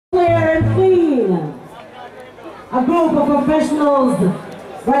and clean. A group of professionals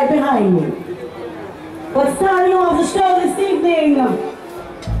right behind me. But starting off the show this evening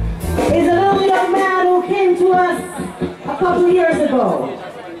is a little young man who came to us a couple years ago.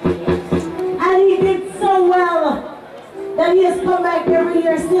 And he did so well that he has come back every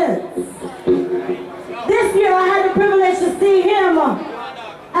year since. This year I had the privilege to see him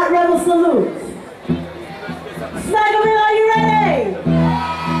at Rebel Salute. Sligoville, are you ready?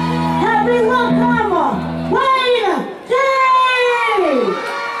 Happy welcome, Wayne J!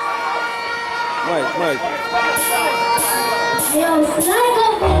 Mike. Yo,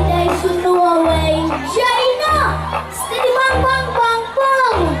 Sligoville, they should know a Wayne J now. Steady bang, bang, bang,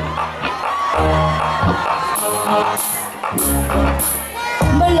 bang.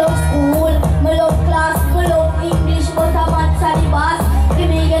 Me love school, me love class, me love English, but I'm not the boss. Give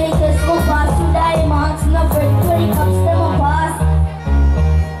me any test, go pass to die marks, no friend, 20 cups, them a pass.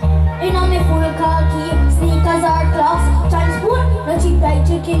 In a me full khaki, sneakers or clocks, transport, no cheap like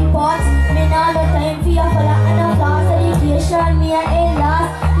chicken pots. Me not no time for your fella and a class, education, me a end last.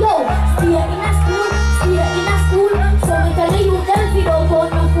 Yo, stay in a school, so me tell you them fi don't go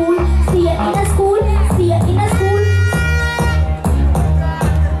no fool. Stay in a school,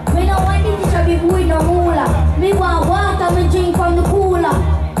 me no want the teacher be boy no moolah. Me want water, me drink from the cooler.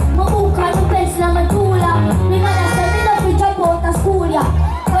 My book and my pencil and my ruler. Me mother say me love to jump out of school, yeah.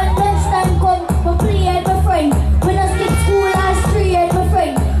 When lunchtime come, me play with my friend. When I skip school, I stray with my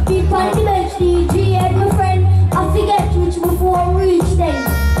friend. Deep on the bench, DJ with my friend. I forget which before I reach them.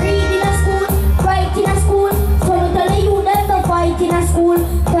 Read in a school, write in a school. So me tell you them to fight in a school.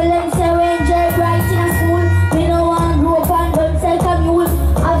 Tell them say when Jerry write in a school. Me no want grow up and don't sell a mule.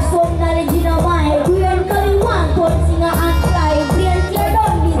 Have some knowledge in my head. We don't call you one put singer and fly. Brain clear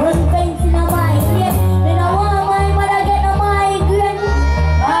down this run fence in a migraine. Me no want my mother get no migraine.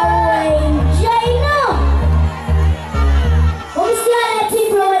 Alright, China. When we see all the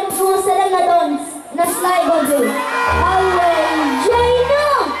people when we don't sell them a dance in a Sligoville. Alright, China.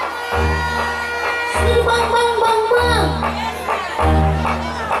 Sneak bang bang bang bang.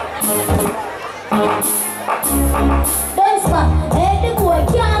 Don't stop. Hey, the boy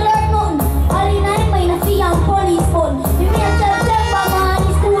can't learn nothing. All in a mind a fee and police fund. Me me a September man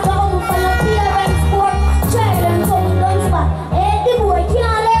in school, I come for your parents' sport. Try them some don't stop. Hey, the boy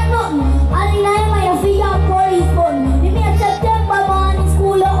can't learn nothing. All in a mind a fee and police fund. Me me a September man in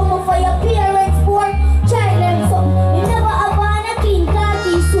school, I come for your parents' sport. Try them some. You never have on a clean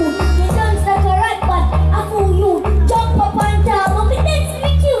khaki suit. Me dance like a rat but a fool you. Jump up and down, but me dance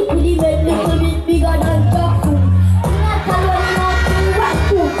me cute. With the head little bit bigger than dog food.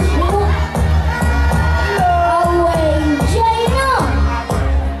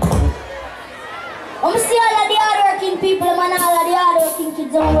 People and all of the other working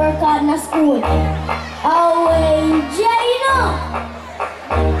kids don't work hard in school. Away, China.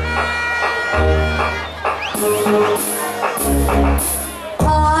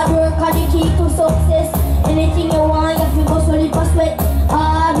 Hard work are the key to success. Anything you want, you have to go slowly for sweat.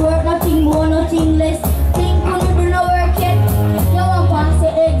 Hard work, nothing more, nothing less. Think when you do no work yet. You want to pass the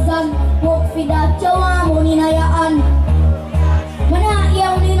exam, work for that. You want money in your hand. When I hear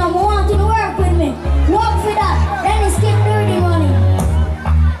money, no more want to work with me. Work for that. Then you skip dirty money.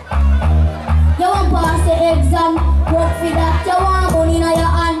 You want to pass the exam, work for that. You want money in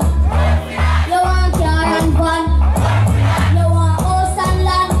your hand. You want car and van. You want house and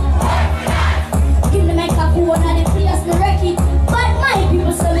land. Give me make a phone and the place to wreck it. But my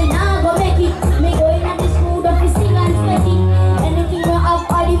people say me nah go make it. Me go in at the school to sing and spend it. Anything you have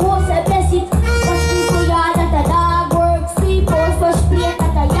for the most I bless it. Wash people yard at a dog work. Sweep house, wash plate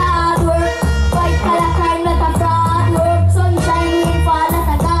at a yard work. White collar crime that a fraud work. Sunshine rain fall that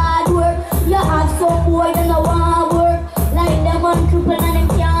a God work. You have some boy that no want work. Like them uncrippled and them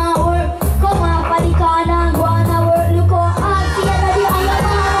can't work. Come off of the corner and go on a work. Look how hard see you that you and your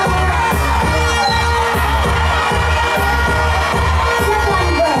man work. Second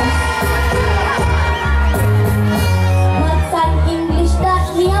verse. Maths and English that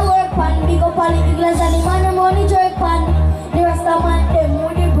me a work pan. Big up all the English and the man the money jerk pan. The rest of man them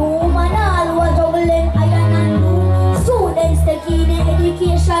with the broom and all who are juggling iron and loom. Students taking the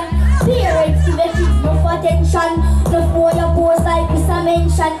education. Parents give their kids enough attention. The for your post like this a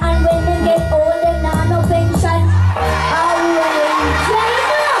mention. And when they get old them nah no pension. Alright,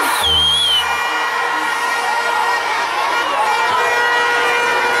 China.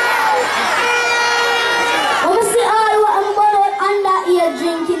 When we see all what I'm borrowed under ear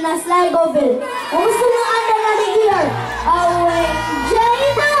drinking a Sligoville. When we see no under the ear. Alright,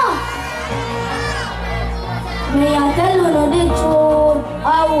 China. Me I tell you no the truth.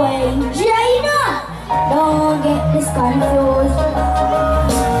 Always. China. Don't get this confused.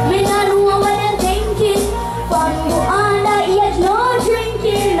 Me not know what I'm thinking. From you underage, no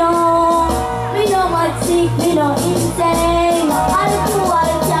drinking, no. Me no mad sick, me no insane.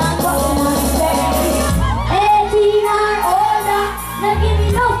 Alcohol can't go in my brain. 18 or older, now give me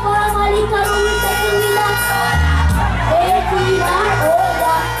no family, cause we settle with that. 18 or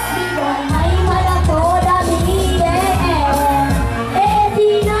older, me know my mother told me, yeah.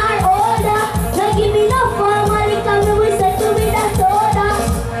 18 or older, now give me no family, cause we settle with that soda.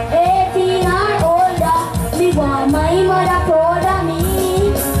 18 or older, me want my mother told me.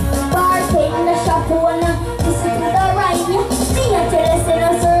 Bartend in the shop owner, listen to the right, yeah. Me a tell us say no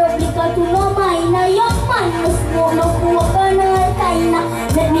serve liquor to no minor. Young man no smoke no coke or no kinda.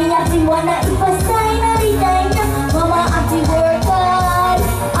 Let me have the one that if a sign of the danger. Mama have to work hard,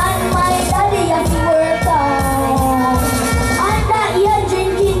 and my daddy have to work hard. And that you're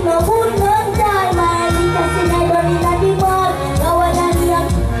drinking no good no time. My liquor sin I done in the mall. No one on the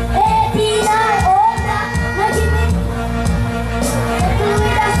 18 or older, now give me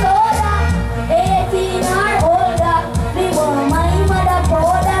with a soda. 18 or older, me want my mother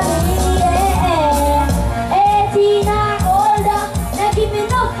proud of me, yeah. 18 or older, now give me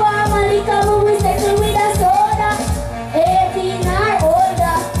no family, cause we settle with a soda. 18 or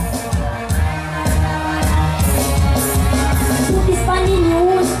older. Put this on the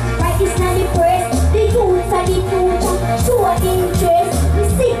news, write this on the press. The youths are the future, show interest. Me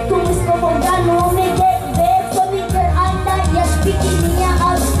sick to me scope of God, no me get vexed. So me girl under your speaking me a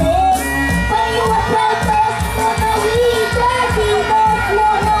have sex. For you a 12 plus, no weed. 13 plus, no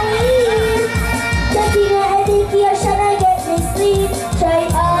weed. Taking a education, I get me sleep. Try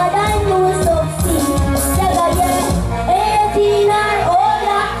hard and you will succeed. Yeah, yeah. 18 or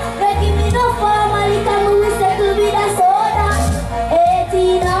older, now give me no family, cause we settle with a soda.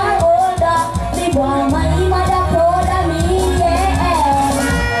 18 or older, me want my mother proud of me, yeah.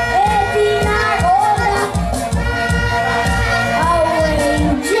 18 or older,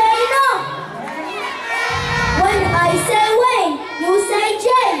 Wayne China. When I say Wayne, you say J.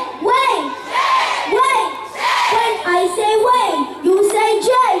 Wayne, Wayne. When I say Wayne, you say J.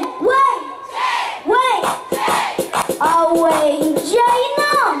 Wayne, Wayne. Wayne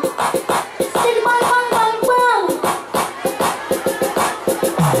China. Still bang bang bang bang.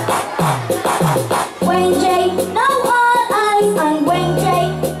 Wayne J, now all eyes on Wayne J.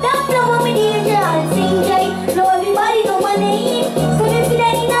 Don't blow on me DJ and sing J. Know everybody know my name, so if you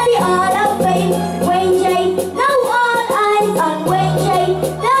ain't in the Hall of Fame. Wayne J, now all eyes on Wayne J.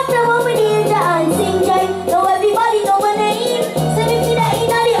 Don't blow on me DJ and sing J. Know everybody know my name, so if you ain't in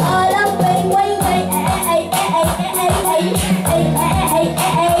the Hall of Fame. Wayne J, hey, hey, hey, hey, hey, hey, hey, hey, hey, hey,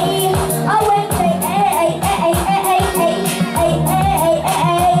 hey. Wayne J, hey, hey, hey, hey, hey, hey, hey, hey, hey,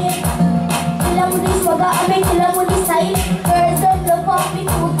 hey. Kill 'em with this swagger, I make kill 'em with this style. Girls don't love off me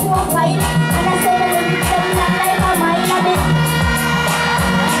to a file. And I say when you tell me not like a mile of it.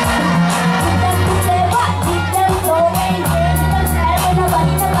 Give them to say what, give them flow. Wayne J, give them style when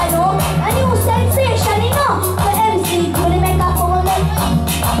nobody never know. A new sensation, you know. The MC, when they make a phone like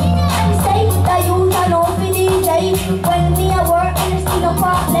and say that you don't know for DJ. When me a work in the skin of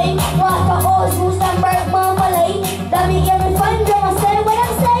park lane, water hose, goose and bird marmalade. That me hear me fun drum, I say what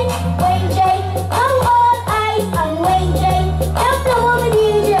I'm saying. Wayne J, now all eyes on Wayne J. Them blow on me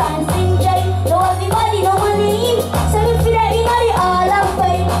DJ and sing J. Know everybody know my name, so me feel that in the Hall of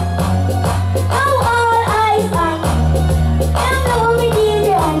Fame. Now all eyes on them blow on me DJ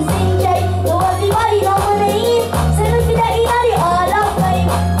and sing J. Know everybody know my name, so me feel that in the Hall of Fame.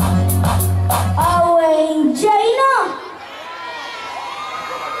 Wayne J, no.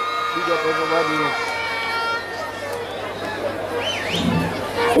 Big up everybody.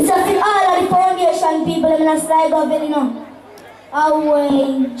 It's a feel all of the foundation people in the Sligoville, you know.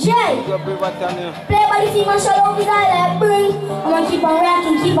 Wayne J. Big up everybody. Play by the team and show love is all I bring. I'm gonna keep on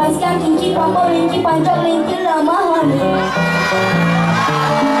rocking, keep on skanking, keep on bowling, keep on juggling till I'm a honey.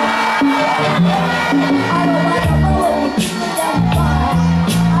 I don't want to go with the people that far.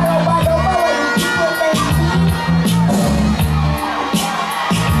 I don't want to go with the people that see.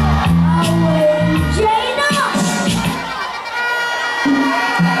 Wayne J, no.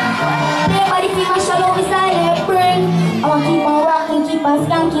 Play by the team and show love is all I bring. I'm gonna keep on rocking, keep on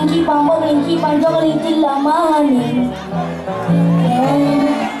skanking, keep on bubbling, keep on juggling till I'm honey.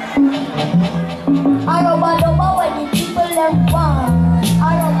 I don't want to go with the people that want. I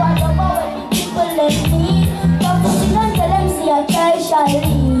don't want to go with the people that need. But for the long tell them see a child shall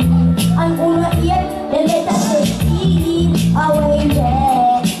leave. And who not yet, they let us see. Wayne J,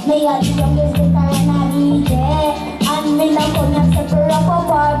 me are the youngest that I need. And me not come and set her up a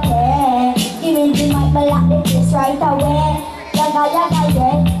party. make me lock the place right away. Yaga yaga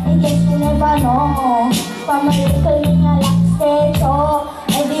yeah, in case you never know. From a little me a lock stage oh.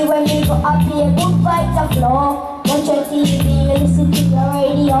 Everywhere me go up here, good vibes a flow. Watch your TV, listen to your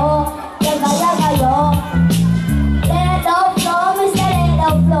radio. Yaga yaga yo. Let it flow, Mr. Let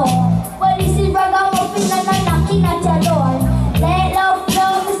it flow. Well this is ragamuffin and I'm knocking at your door. Let it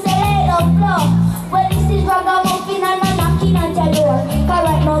flow, Mr. Let it flow. Well this is ragamuffin and I'm knocking at your door. Cause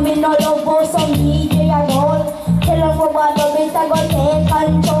right now me no love for some DJ a roll. Tell them what the beat I go take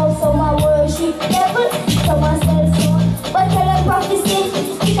control. Some a worship devil, some a sell soul. But tell them prophecy,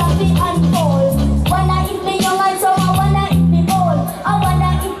 it a be unfold. Wonder if me young and some I wonder if me old. I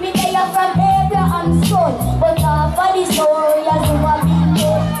wonder if me there from area and soul. But half of the story as you have been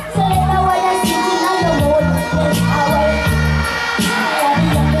told. So let the one you sitting on the road. Yes, I will. I be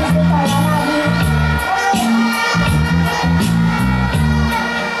the best that I wanna be.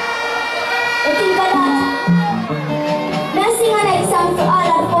 You think of that? Me sing a next song to all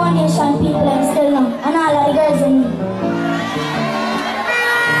of the foundation people I'm still know. And all of the girls in me.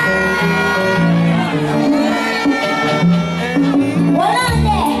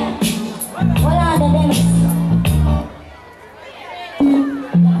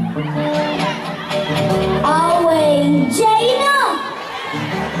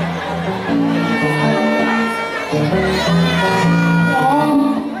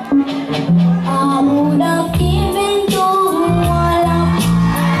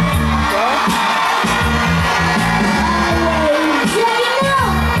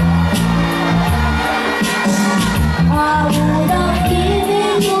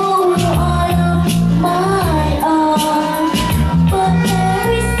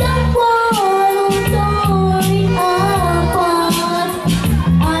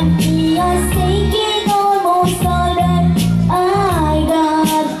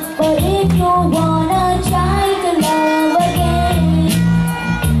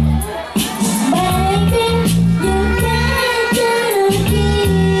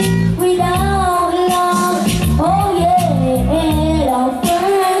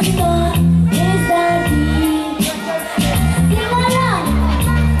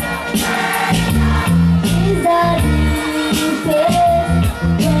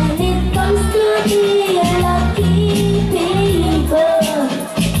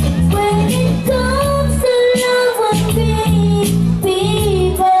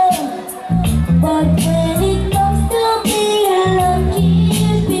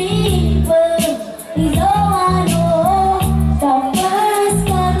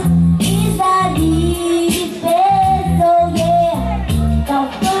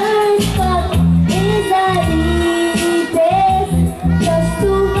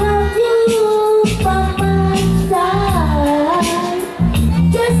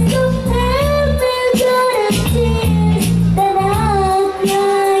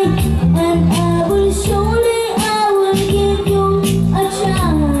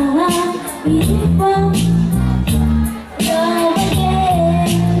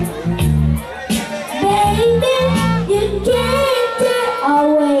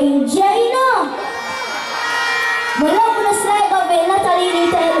 Mula po na Sligoville,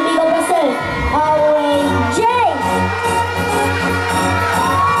 Natalie, Big Up